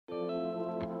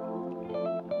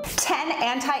10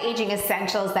 anti-aging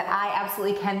essentials that I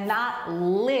absolutely cannot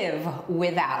live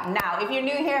without. Now, if you're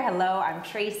new here, hello, I'm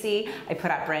Tracy. I put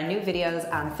out brand new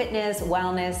videos on fitness,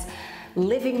 wellness,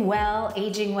 living well,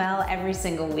 aging well every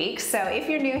single week. So if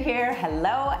you're new here,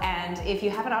 hello, and if you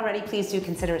haven't already, please do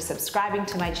consider subscribing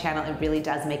to my channel. It really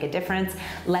does make a difference.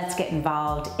 Let's get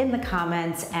involved in the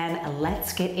comments and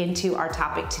let's get into our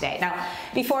topic today. Now,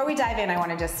 before we dive in, I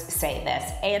want to just say this: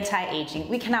 anti-aging,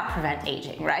 we cannot prevent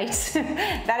aging, right?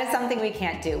 That is something we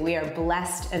can't do. We are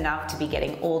blessed enough to be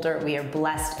getting older. We are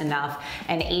blessed enough,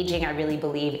 and aging, I really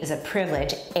believe, is a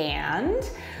privilege, and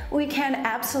we can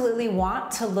absolutely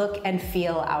want to look and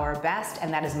feel our best,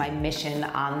 and that is my mission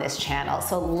on this channel.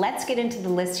 So let's get into the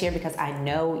list here because I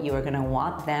know you are gonna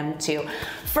want them too.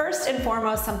 First and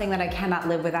foremost, something that I cannot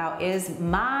live without is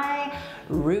my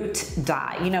root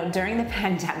dye. You know, during the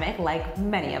pandemic, like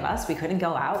many of us, we couldn't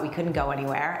go out, we couldn't go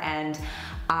anywhere, and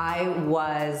I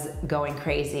was going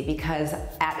crazy because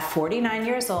at 49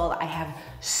 years old, I have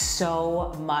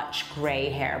so much gray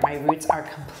hair. My roots are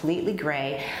completely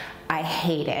gray. I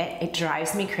hate it. It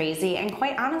drives me crazy, and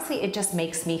quite honestly, it just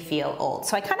makes me feel old.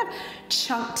 So I kind of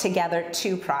chunked together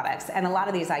two products, and a lot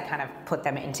of these I kind of put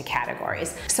them into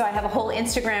categories. So I have a whole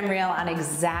Instagram reel on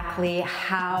exactly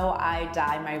how I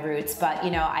dye my roots, but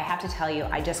you know, I have to tell you,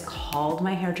 I just called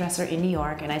my hairdresser in New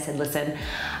York and I said, listen,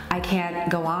 I can't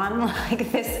go on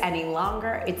like this any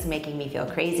longer. It's making me feel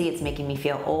crazy. It's making me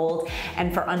feel old.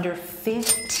 And for under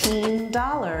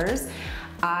 $15,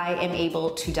 I am able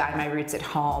to dye my roots at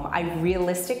home. I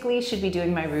realistically should be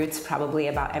doing my roots probably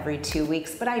about every 2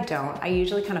 weeks, but I don't. I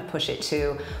usually kind of push it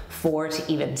to 4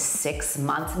 to even 6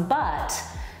 months. But,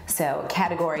 so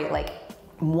category like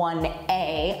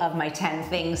 1A of my 10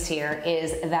 things here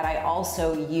is that I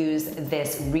also use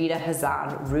this Rita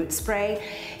Hazan root spray.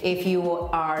 If you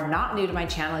are not new to my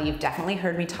channel, you've definitely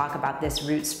heard me talk about this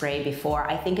root spray before.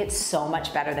 I think it's so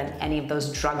much better than any of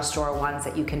those drugstore ones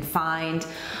that you can find.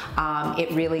 It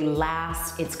really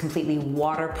lasts. It's completely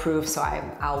waterproof, so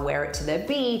I'll wear it to the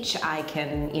beach. I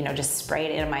can, you know, just spray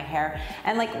it into my hair.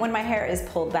 And like when my hair is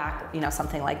pulled back, you know,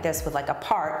 something like this with like a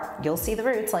part, you'll see the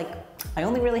roots. Like I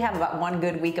only really have about one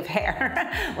good week of hair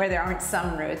where there aren't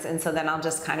some roots, and so then I'll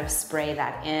just kind of spray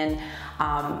that in,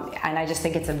 and I just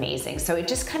think it's amazing. So it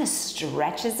just kind of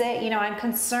stretches it. You know, I'm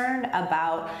concerned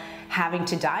about having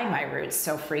to dye my roots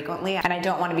so frequently, and I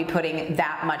don't want to be putting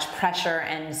that much pressure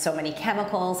and so many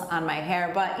chemicals on my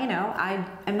hair, but you know,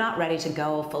 I'm not ready to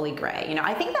go fully gray. You know,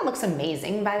 I think that looks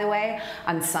amazing, by the way,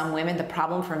 on some women. The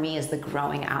problem for me is the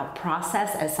growing out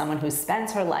process. As someone who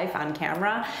spends her life on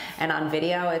camera and on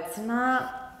video, it's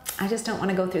not, I just don't want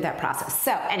to go through that process.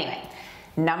 So anyway,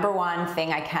 number one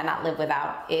thing I cannot live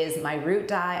without is my root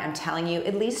dye. I'm telling you,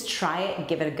 at least try it and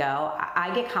give it a go. I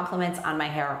get compliments on my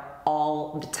hair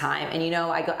all the time, and you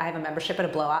know, I have a membership at a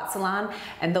blowout salon,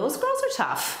 and those girls are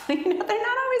tough. You know, they're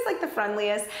not always like the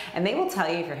friendliest, and they will tell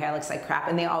you if your hair looks like crap,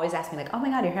 and they always ask me like, oh my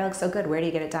god, your hair looks so good, where do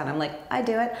you get it done? I'm like, I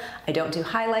do it. I don't do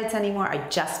highlights anymore. I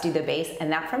just do the base,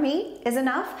 and that for me is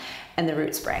enough. And the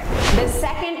root spray. The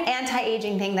second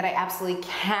anti-aging thing that I absolutely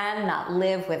cannot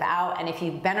live without, and if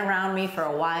you've been around me for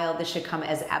a while, this should come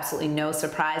as absolutely no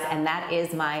surprise, and that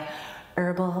is my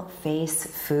herbal face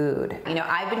food. You know,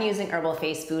 I've been using herbal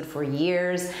face food for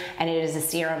years, and it is a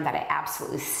serum that I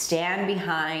absolutely stand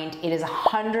behind. It is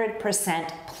 100%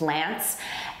 plants,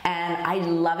 and I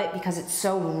love it because it's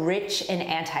so rich in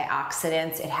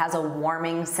antioxidants. It has a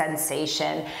warming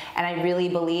sensation, and I really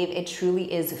believe it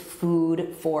truly is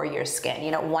food for your skin.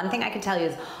 You know, one thing I can tell you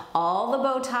is all the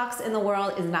Botox in the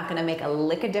world is not gonna make a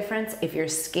lick of difference if your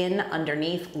skin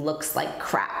underneath looks like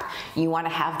crap. You wanna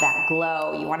have that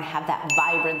glow, you wanna have that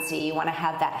vibrancy, you wanna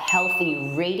have that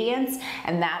healthy radiance,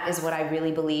 and that is what I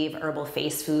really believe herbal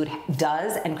face food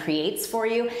does and creates for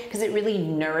you, because it really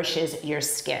nourishes your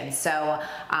skin. So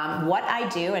what I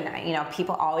do, and you know,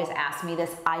 people always ask me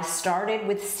this, I started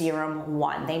with Serum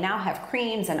 1. They now have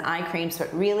creams and eye creams,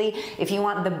 but really, if you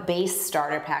want the base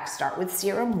starter pack, start with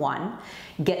Serum 1.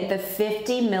 Get the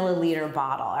 50 milliliter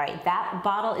bottle. All right, that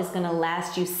bottle is gonna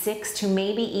last you 6 to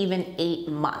maybe even 8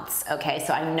 months. Okay,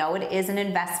 so I know it is an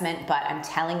investment, but I'm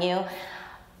telling you,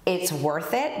 it's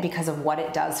worth it because of what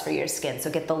it does for your skin.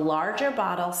 So get the larger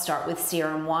bottle, start with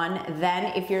Serum 1. Then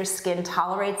if your skin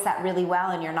tolerates that really well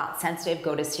and you're not sensitive,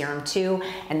 go to Serum 2.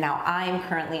 And now I am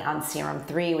currently on Serum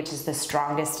 3, which is the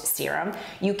strongest serum.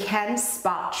 You can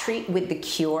spot treat with the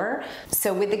Cure.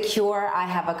 So with the Cure, I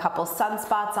have a couple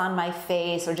sunspots on my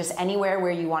face or just anywhere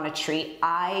where you want to treat.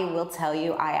 I will tell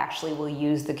you, I actually will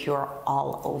use the Cure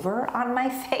all over on my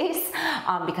face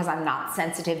because I'm not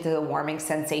sensitive to the warming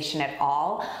sensation at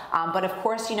all. But of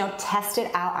course, test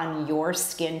it out on your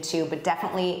skin too. But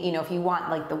definitely, if you want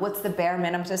like what's the bare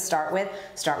minimum to start with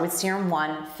Serum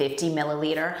 1, 50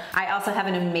 milliliter. I also have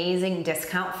an amazing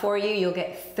discount for you. You'll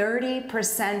get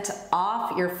 30%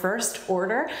 off your first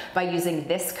order by using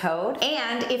this code.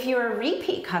 And if you're a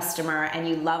repeat customer and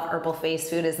you love herbal face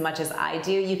food as much as I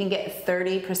do, you can get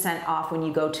 30% off when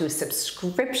you go to a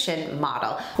subscription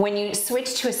model. When you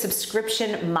switch to a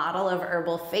subscription model of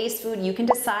herbal face food, you can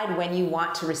decide when you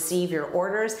want to receive your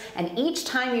orders, and each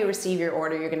time you receive your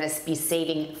order, you're gonna be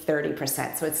saving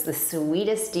 30%. So it's the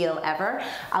sweetest deal ever.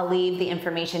 I'll leave the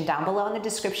information down below in the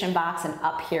description box and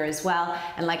up here as well.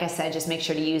 And like I said, just make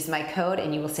sure to use my code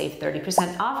and you will save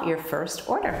 30% off your first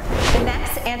order. The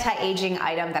next anti-aging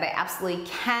item that I absolutely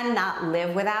cannot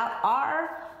live without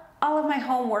are all of my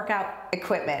home workout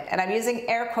equipment. And I'm using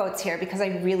air quotes here because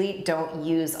I really don't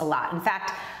use a lot. In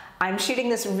fact, I'm shooting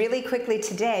this really quickly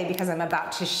today because I'm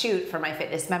about to shoot for my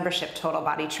fitness membership, Total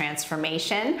Body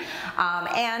Transformation.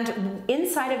 And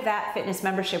inside of that fitness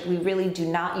membership, we really do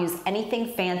not use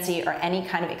anything fancy or any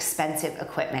kind of expensive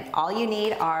equipment. All you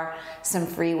need are some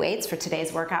free weights. For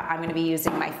today's workout, I'm gonna be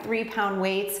using my 3-pound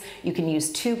weights. You can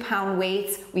use 2-pound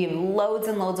weights. We have loads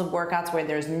and loads of workouts where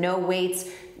there's no weights.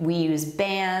 We use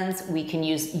bands, we can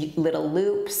use little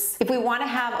loops. If we want to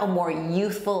have a more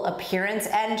youthful appearance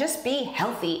and just be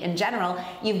healthy in general,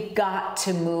 you've got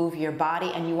to move your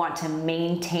body and you want to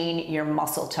maintain your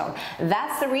muscle tone.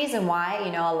 That's the reason why,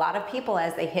 a lot of people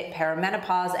as they hit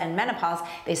perimenopause and menopause,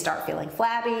 they start feeling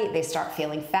flabby, they start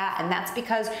feeling fat, and that's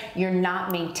because you're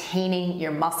not maintaining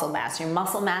your muscle mass. Your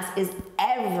muscle mass is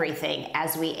everything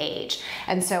as we age.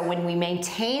 And so when we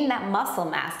maintain that muscle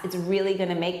mass, it's really going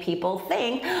to make people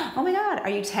think, oh my God, are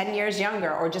you 10 years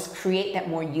younger? Or just create that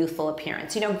more youthful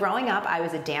appearance. Growing up, I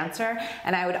was a dancer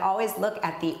and I would always look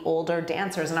at the older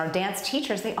dancers, and our dance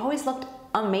teachers, they always looked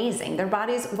amazing. Their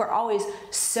bodies were always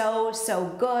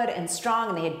so good and strong,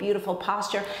 and they had beautiful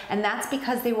posture, and that's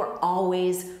because they were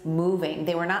always moving.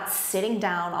 They were not sitting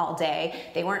down all day.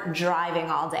 They weren't driving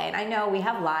all day. And I know we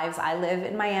have lives. I live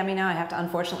in Miami now. I have to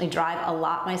unfortunately drive a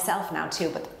lot myself now too,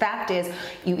 but the fact is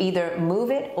you either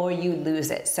move it or you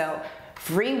lose it. So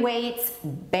free weights,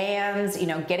 bands,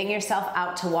 getting yourself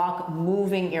out to walk,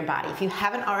 moving your body. If you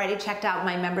haven't already checked out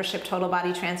my membership, Total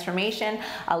Body Transformation,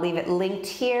 I'll leave it linked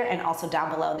here and also down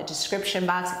below in the description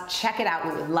box. Check it out.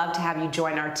 We would love to have you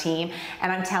join our team.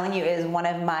 And I'm telling you, it is one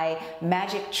of my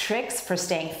magic tricks for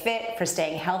staying fit, for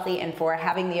staying healthy, and for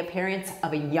having the appearance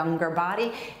of a younger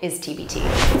body is TBT.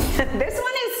 This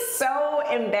one is so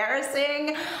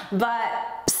embarrassing,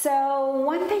 so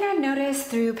one thing I've noticed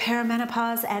through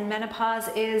perimenopause and menopause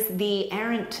is the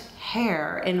errant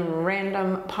hair in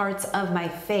random parts of my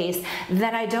face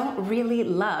that I don't really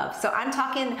love. So I'm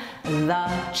talking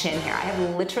the chin hair. I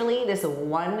have literally this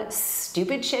one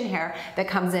stupid chin hair that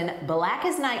comes in black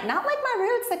as night, not like my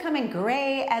roots that come in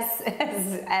gray as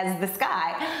the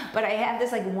sky, but I have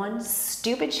this one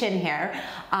stupid chin hair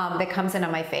that comes in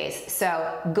on my face.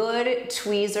 So good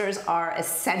tweezers are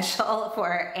essential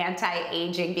for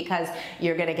anti-aging because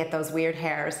you're gonna get those weird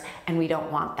hairs and we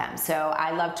don't want them. So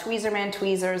I love Tweezerman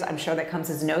tweezers. I'm sure that comes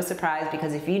as no surprise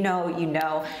because if you know, you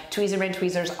know. Tweezerman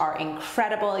tweezers are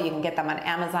incredible. You can get them on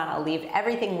Amazon. I'll leave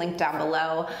everything linked down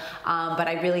below. But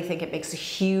I really think it makes a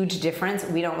huge difference.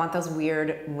 We don't want those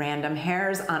weird random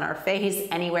hairs on our face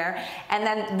anywhere. And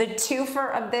then the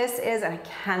twofer of this is, and I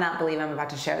cannot believe I'm about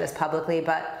to share this publicly,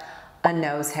 but a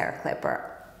nose hair clipper.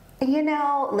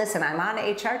 Listen, I'm on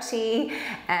HRT,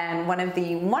 and one of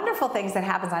the wonderful things that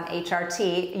happens on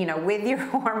HRT, with your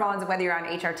hormones, whether you're on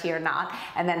HRT or not,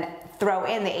 and then throw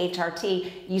in the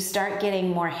HRT, you start getting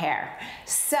more hair.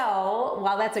 So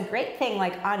while that's a great thing,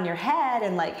 on your head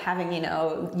and having,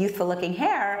 youthful looking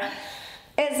hair,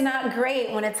 it's not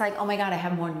great when it's oh my God, I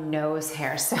have more nose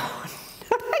hair. So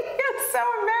so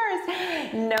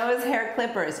embarrassed. Nose hair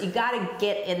clippers, you gotta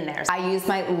get in there. I use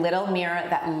my little mirror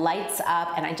that lights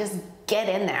up and I just get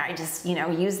in there. I just,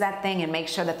 use that thing and make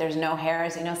sure that there's no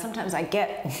hairs. Sometimes I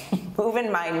get moving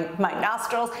my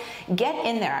nostrils. Get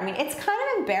in there. I mean, it's kind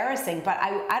of embarrassing, but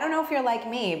I don't know if you're like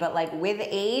me, but with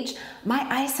age, my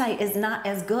eyesight is not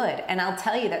as good. And I'll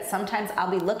tell you that sometimes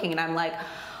I'll be looking and I'm like,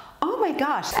 oh my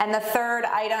gosh. And the third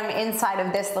item inside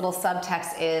of this little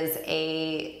subtext is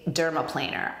a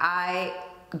dermaplaner. I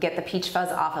get the peach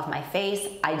fuzz off of my face.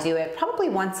 I do it probably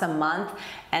once a month,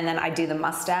 and then I do the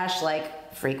mustache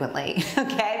frequently,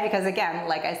 okay? Because again,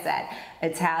 like I said,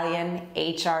 Italian,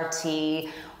 HRT,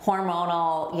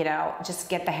 hormonal, you know, just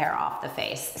get the hair off the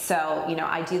face. So, you know,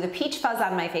 I do the peach fuzz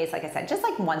on my face, like I said, just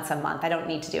like once a month. I don't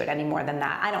need to do it any more than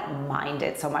that. I don't mind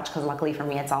it so much because luckily for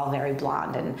me, it's all very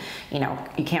blonde and, you know,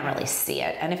 you can't really see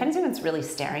it. And if anyone's really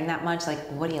staring that much, like,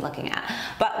 what are you looking at?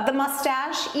 But the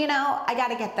mustache, you know, I got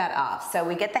to get that off. So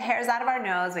we get the hairs out of our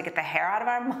nose, we get the hair out of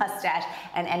our mustache,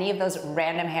 and any of those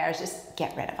random hairs, just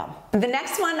get rid of them. The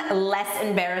next one, less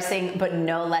embarrassing, but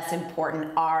no less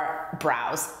important, are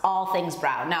brows, all things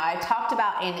brow. Now, I talked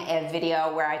about in a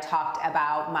video where I talked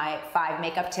about my 5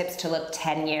 makeup tips to look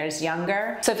 10 years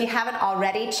younger. So if you haven't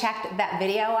already checked that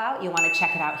video out, you want to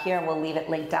check it out here. We'll leave it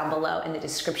linked down below in the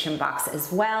description box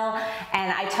as well.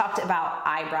 And I talked about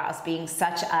eyebrows being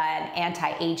such an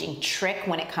anti-aging trick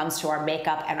when it comes to our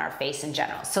makeup and our face in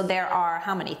general. So there are,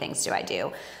 how many things do I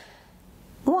do?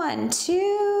 1,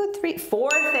 2, 3, 4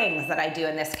 things that I do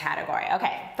in this category.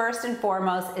 Okay, first and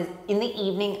foremost is in the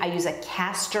evening, I use a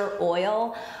castor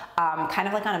oil, kind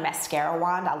of like on a mascara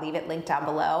wand. I'll leave it linked down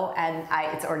below. And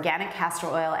it's organic castor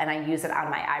oil and I use it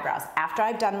on my eyebrows. After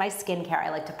I've done my skincare,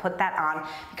 I like to put that on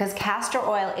because castor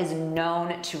oil is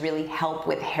known to really help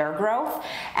with hair growth.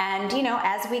 And you know,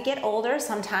 as we get older,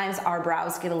 sometimes our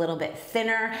brows get a little bit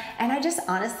thinner. And I just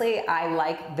honestly, I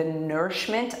like the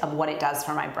nourishment of what it does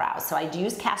for my brows. So I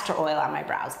use castor oil on my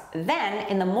brows. Then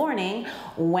in the morning,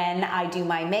 when I do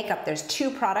my makeup, there's 2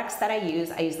 products that I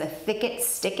use. I use the Thick It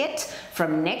Stick It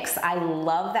from NYX. I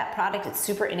love that product. It's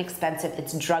super inexpensive.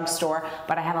 It's drugstore,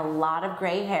 but I have a lot of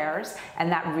gray hairs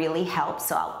and that really helps.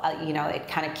 So you know, it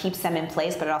kind of keeps them in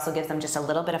place, but it also gives them just a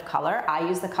little bit of color. I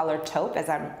use the color taupe as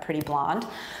I'm pretty blonde.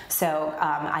 So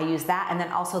I use that. And then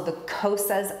also the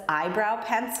Kosas eyebrow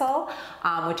pencil,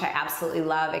 which I absolutely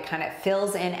love. It kind of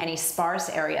fills in any sparse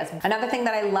areas. Another thing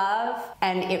that I love,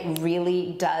 and it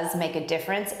really does make a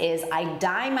difference, is I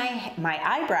dye my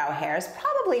eyebrow hairs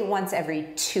probably once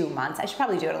every 2 months. I should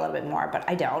probably do it a little bit more, but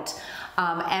I don't.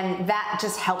 And that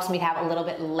just helps me to have a little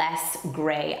bit less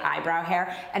gray eyebrow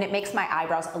hair, and it makes my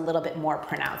eyebrows a little bit more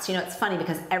pronounced. You know, it's funny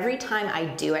because every time I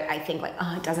do it, I think like,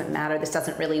 oh, it doesn't matter, this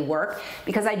doesn't really work,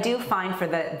 because I do find for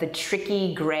the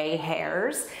tricky gray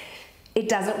hairs, it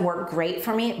doesn't work great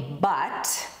for me,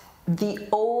 but the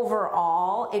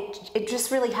overall, it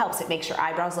just really helps. It makes your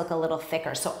eyebrows look a little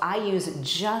thicker. So I use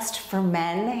Just for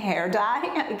Men hair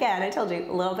dye. Again, I told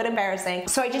you, a little bit embarrassing.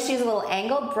 So I just use a little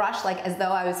angled brush, like as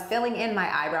though I was filling in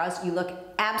my eyebrows. You look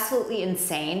absolutely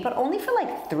insane, but only for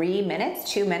like 3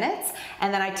 minutes, 2 minutes,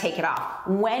 and then I take it off.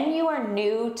 When you are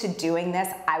new to doing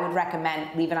this, I would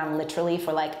recommend leave it on literally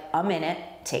for like a minute,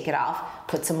 take it off,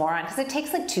 put some more on, because it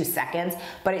takes like 2 seconds,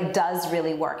 but it does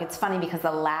really work. It's funny because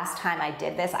the last time I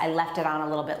did this, I left it on a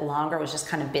little bit longer, was just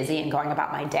kind of busy and going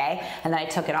about my day, and then I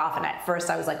took it off, and at first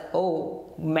I was like,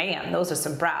 oh man, those are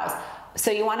some brows. So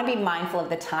you want to be mindful of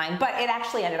the time, but it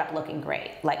actually ended up looking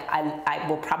great. Like I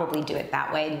will probably do it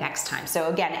that way next time. So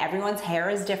again, everyone's hair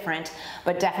is different,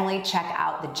 but definitely check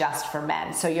out the Just for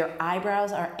Men. So your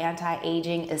eyebrows are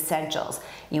anti-aging essentials.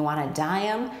 You want to dye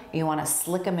them, you want to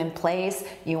slick them in place,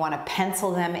 you want to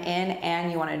pencil them in,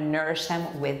 and you want to nourish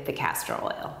them with the castor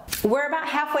oil. We're about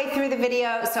halfway through the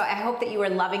video, so I hope that you are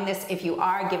loving this. If you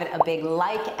are, give it a big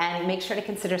like and make sure to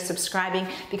consider subscribing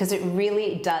because it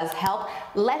really does help.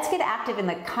 Let's get active in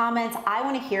the comments. I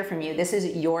want to hear from you. This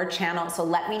is your channel, so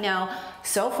let me know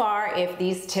so far if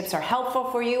these tips are helpful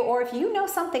for you, or if you know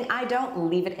something I don't,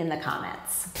 leave it in the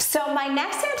comments. So my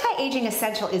next anti-aging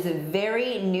essential is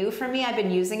very new for me. I've been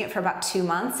using it for about 2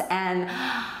 months and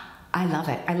I love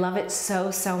it. I love it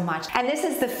so, so much. And this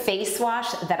is the face wash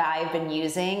that I've been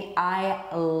using. I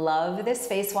love this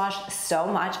face wash so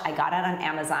much. I got it on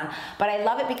Amazon, but I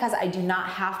love it because I do not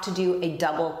have to do a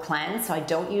double cleanse. So I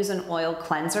don't use an oil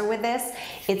cleanser with this.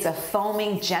 It's a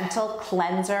foaming, gentle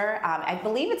cleanser. I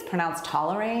believe it's pronounced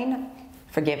Toleraine.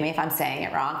 Forgive me if I'm saying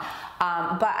it wrong.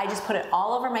 But I just put it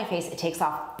all over my face. It takes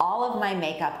off all of my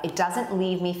makeup. It doesn't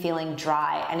leave me feeling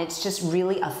dry, and it's just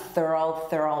really a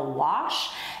thorough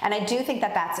wash. And I do think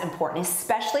that that's important,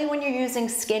 especially when you're using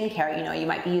skincare. You know, you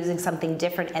might be using something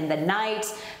different in the night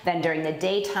than during the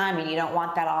daytime, and you don't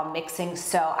want that all mixing.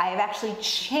 So I have actually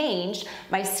changed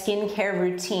my skincare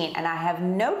routine, and I have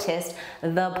noticed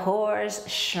the pores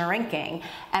shrinking.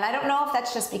 And I don't know if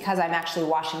that's just because I'm actually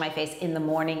washing my face in the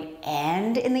morning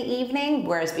and in the evening,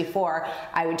 whereas before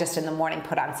I would just in the morning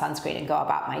put on sunscreen and go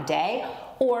about my day,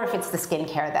 or if it's the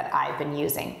skincare that I've been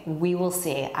using. We will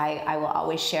see. I will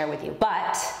always share with you.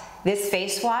 But this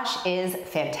face wash is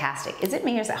fantastic. Is it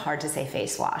me or is it hard to say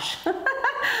face wash?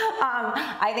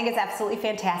 I think it's absolutely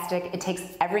fantastic. It takes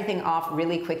everything off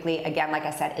really quickly. Again, like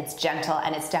I said, it's gentle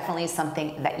and it's definitely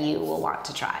something that you will want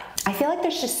to try. I feel like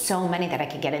there's just so many that I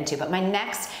could get into, but my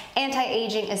next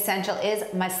anti-aging essential is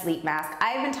my sleep mask.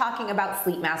 I've been talking about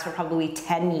sleep masks for probably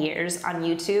 10 years on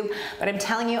YouTube, but I'm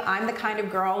telling you, I'm the kind of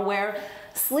girl where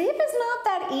sleep is not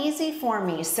that easy for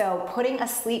me. So putting a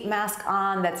sleep mask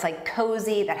on that's like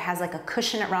cozy, that has like a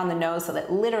cushion around the nose so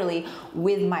that literally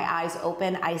with my eyes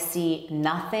open, I see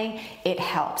nothing, it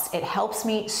helps. It helps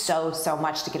me so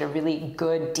much to get a really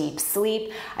good deep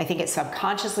sleep. I think it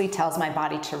subconsciously tells my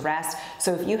body to rest.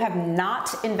 So if you have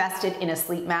not invested in a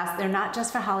sleep mask, they're not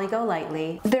just for Holly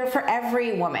Golightly. They're for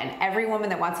every woman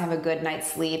that wants to have a good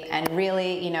night's sleep. And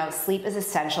really, you know, sleep is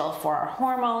essential for our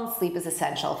hormones. Sleep is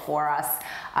essential for us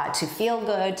to feel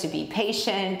good, to be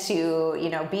patient, to, you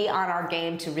know, be on our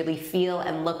game, to really feel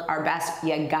and look our best.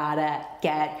 You gotta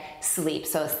get sleep.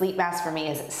 So a sleep mask for me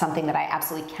is something that I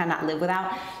absolutely cannot live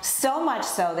without. So much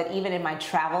so that even in my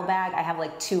travel bag, I have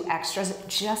like 2 extras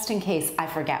just in case I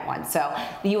forget one. So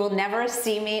you will never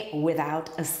see me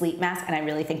without a sleep mask, and I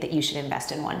really think that you should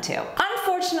invest in one too.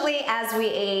 Unfortunately, as we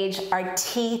age, our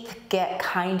teeth get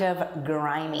kind of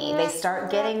grimy. They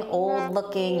start getting old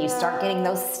looking. You start getting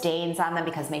those stains on them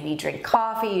because maybe you drink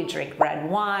coffee, you drink red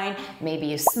wine, maybe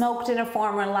you smoked in a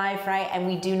former life, right? And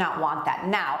we do not want that.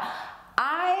 Now,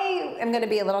 I am gonna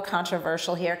be a little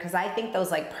controversial here because I think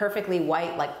those like perfectly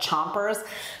white like chompers,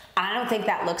 I don't think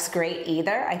that looks great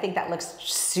either. I think that looks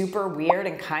super weird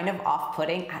and kind of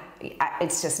off-putting.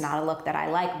 It's just not a look that I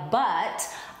like, but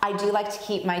I do like to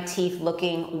keep my teeth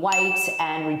looking white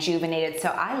and rejuvenated, so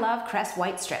I love Crest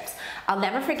white strips. I'll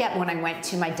never forget when I went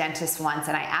to my dentist once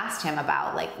and I asked him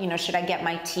about, like, you know, should I get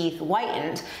my teeth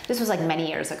whitened? This was like many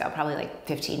years ago, probably like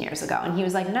 15 years ago, and he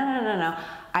was like, no.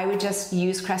 I would just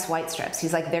use Crest white strips.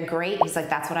 He's like, they're great. He's like,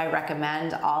 that's what I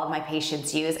recommend all of my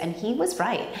patients use, and he was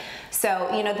right.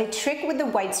 So, you know, the trick with the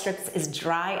white strips is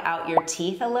dry out your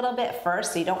teeth a little bit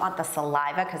first, so you don't want the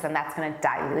saliva because then that's gonna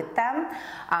dilute them.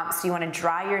 So you wanna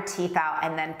dry your teeth out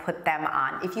and then put them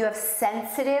on. If you have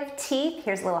sensitive teeth,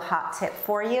 here's a little hot tip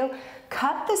for you.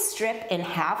 Cut the strip in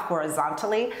half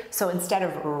horizontally, so instead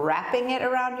of wrapping it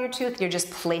around your tooth, you're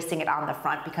just placing it on the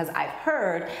front, because I've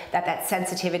heard that that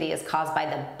sensitivity is caused by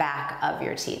the back of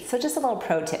your teeth. So just a little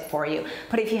pro tip for you.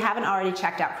 But if you haven't already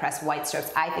checked out Crest white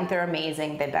strips, I think they're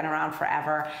amazing. They've been around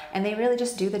forever, and they really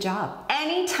just do the job.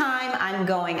 Anytime I'm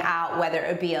going out, whether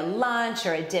it be a lunch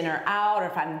or a dinner out, or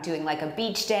if I'm doing like a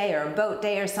beach day or a boat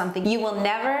day or something, you will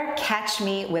never catch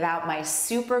me without my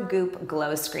Super Goop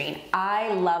Glow Screen. I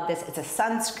love this. It's a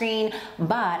sunscreen,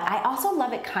 but I also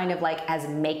love it kind of like as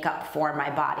makeup for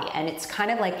my body, and it's kind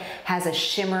of like has a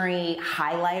shimmery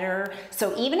highlighter.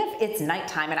 So even if it's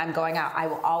nighttime and I'm going out, I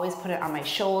will always put it on my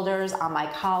shoulders, on my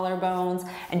collarbones,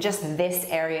 and just this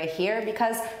area here,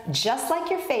 because just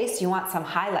like your face, you want some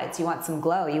highlights, you want some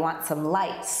glow, you want some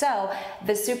light. So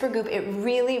the Super Goop, it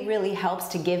really helps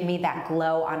to give me that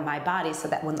glow on my body, so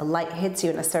that when the light hits you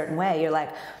in a certain way, you're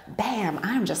like, bam,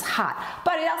 I'm just hot.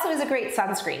 But it also is a great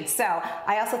sunscreen. So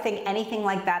I also think anything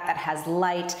like that that has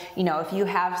light, you know, if you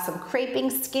have some creping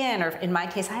skin, or in my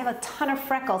case, I have a ton of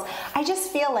freckles, I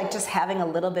just feel like just having a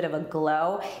little bit of a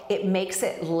glow, it makes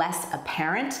it less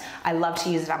apparent. I love to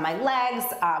use it on my legs.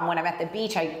 When I'm at the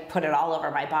beach, I put it all over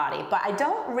my body, but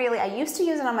I used to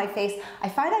use it on my face. I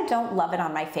find I don't love it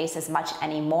on my face as much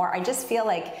anymore. I just feel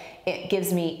like it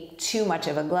gives me too much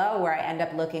of a glow where I end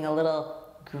up looking a little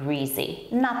greasy.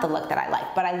 Not the look that I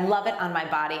like, but I love it on my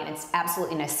body, and it's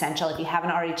absolutely an essential. If you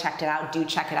haven't already checked it out, do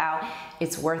check it out.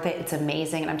 It's worth it. It's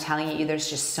amazing, and I'm telling you, there's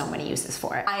just so many uses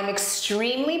for it. I am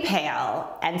extremely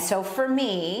pale, and so for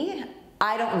me,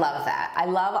 I don't love that. I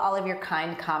love all of your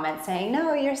kind comments saying,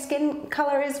 no, your skin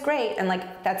color is great, and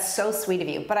like, that's so sweet of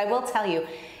you. But I will tell you,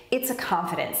 it's a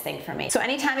confidence thing for me. So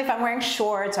anytime if I'm wearing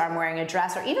shorts, or I'm wearing a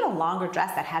dress, or even a longer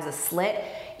dress that has a slit,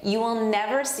 you will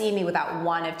never see me without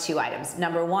one of 2 items.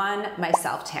 Number 1, my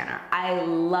self tanner. I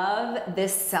love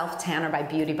this self tanner by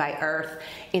Beauty by Earth.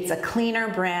 It's a cleaner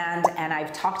brand, and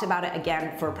I've talked about it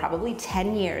again for probably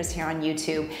 10 years here on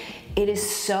YouTube. It is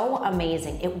so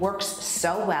amazing. It works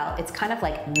so well. It's kind of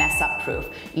like mess up proof.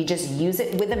 You just use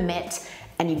it with a mitt,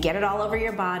 and you get it all over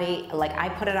your body. Like, I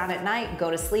put it on at night, go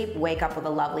to sleep, wake up with a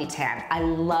lovely tan. I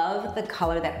love the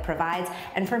color that it provides,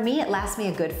 and for me, it lasts me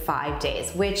a good 5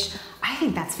 days, which I I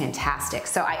think that's fantastic.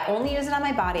 So I only use it on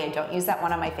my body. I don't use that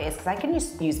one on my face because I can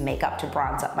just use makeup to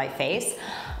bronze up my face.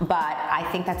 But I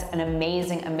think that's an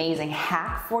amazing, amazing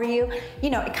hack for you. You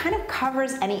know, it kind of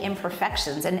covers any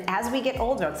imperfections. And as we get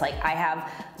older, it's like I have,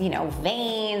 you know,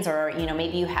 veins, or, you know,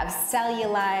 maybe you have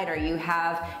cellulite, or you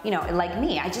have, you know, like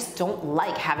me, I just don't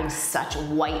like having such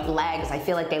white legs. I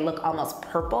feel like they look almost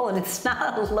purple, and it's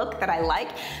not a look that I like.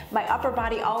 My upper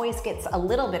body always gets a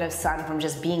little bit of sun from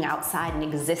just being outside and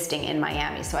existing in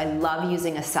Miami. So I love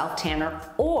using a self tanner,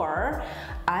 or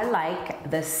I like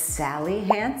the Sally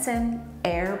Hansen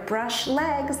airbrush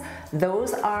legs.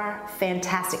 Those are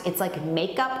fantastic. It's like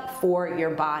makeup for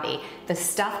your body. The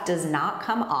stuff does not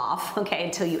come off, okay,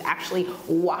 until you actually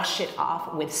wash it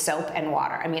off with soap and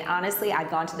water. I mean, honestly, I've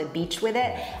gone to the beach with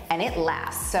it and it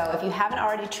lasts. So if you haven't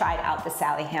already tried out the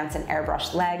Sally Hansen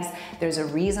airbrush legs, there's a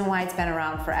reason why it's been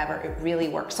around forever. It really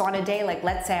works. So on a day, like,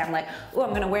 let's say I'm like, oh,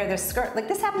 I'm gonna wear this skirt. Like,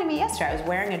 this happened to me yesterday. I was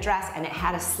wearing a dress and it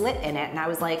had a slit in it, and I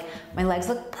was like, my legs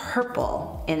look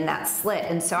purple in that slit.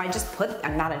 And so I just put,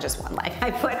 I'm not in just one leg,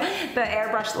 I put the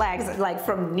airbrush legs like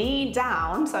from knee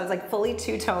down, so I was like fully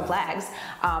two-toned legs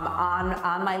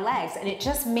on my legs, and it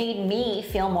just made me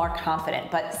feel more confident.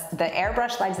 But the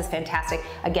airbrush legs is fantastic,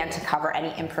 again, to cover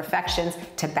any imperfections,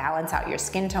 to balance out your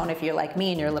skin tone if you're like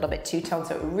me and you're a little bit two-toned,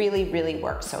 so it really, really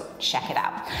works, so check it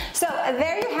out. So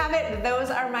there you have it. Those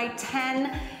are my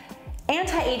 10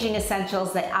 anti-aging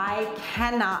essentials that I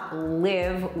cannot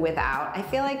live without. I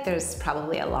feel like there's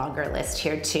probably a longer list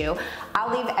here too.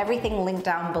 I'll leave everything linked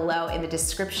down below in the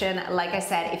description. Like I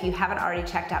said, if you haven't already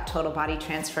checked out Total Body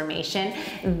Transformation,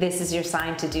 this is your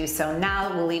sign to do so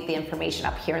now. We'll leave the information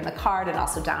up here in the card and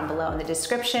also down below in the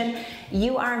description.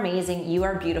 You are amazing. You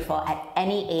are beautiful at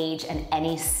any age and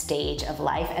any stage of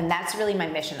life. And that's really my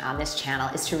mission on this channel,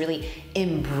 is to really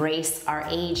embrace our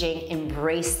aging,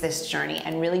 embrace this journey,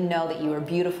 and really know that you are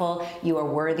beautiful, you are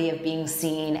worthy of being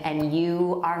seen, and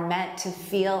you are meant to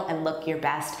feel and look your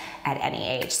best at any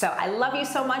age. So I love you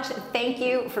so much. Thank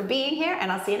you for being here,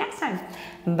 and I'll see you next time.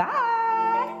 Bye.